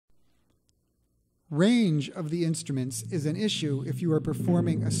Range of the instruments is an issue if you are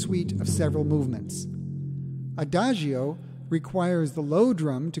performing a suite of several movements. Adagio requires the low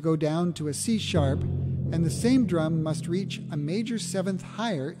drum to go down to a C sharp, and the same drum must reach a major seventh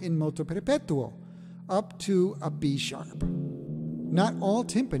higher in moto perpetuo, up to a B sharp. Not all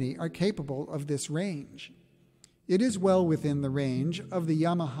timpani are capable of this range. It is well within the range of the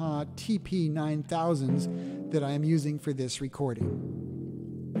Yamaha TP9000s that I am using for this recording.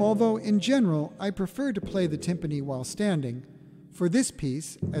 Although in general I prefer to play the timpani while standing, for this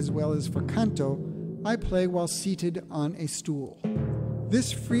piece, as well as for canto, I play while seated on a stool.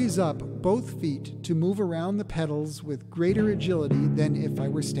 This frees up both feet to move around the pedals with greater agility than if I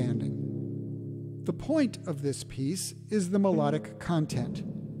were standing. The point of this piece is the melodic content.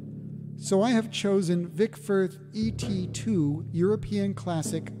 So I have chosen Vic Firth ET2 European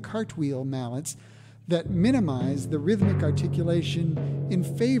Classic cartwheel mallets that minimize the rhythmic articulation in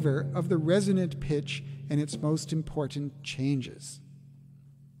favor of the resonant pitch and its most important changes.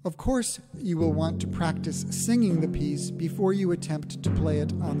 Of course, you will want to practice singing the piece before you attempt to play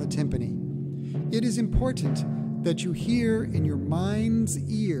it on the timpani. It is important that you hear in your mind's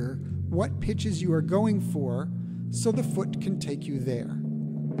ear what pitches you are going for so the foot can take you there.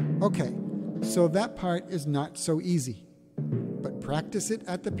 Okay, so that part is not so easy, but practice it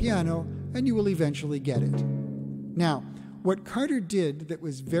at the piano and you will eventually get it. Now, what Carter did that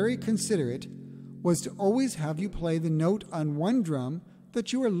was very considerate was to always have you play the note on one drum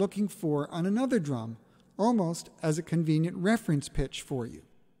that you are looking for on another drum, almost as a convenient reference pitch for you.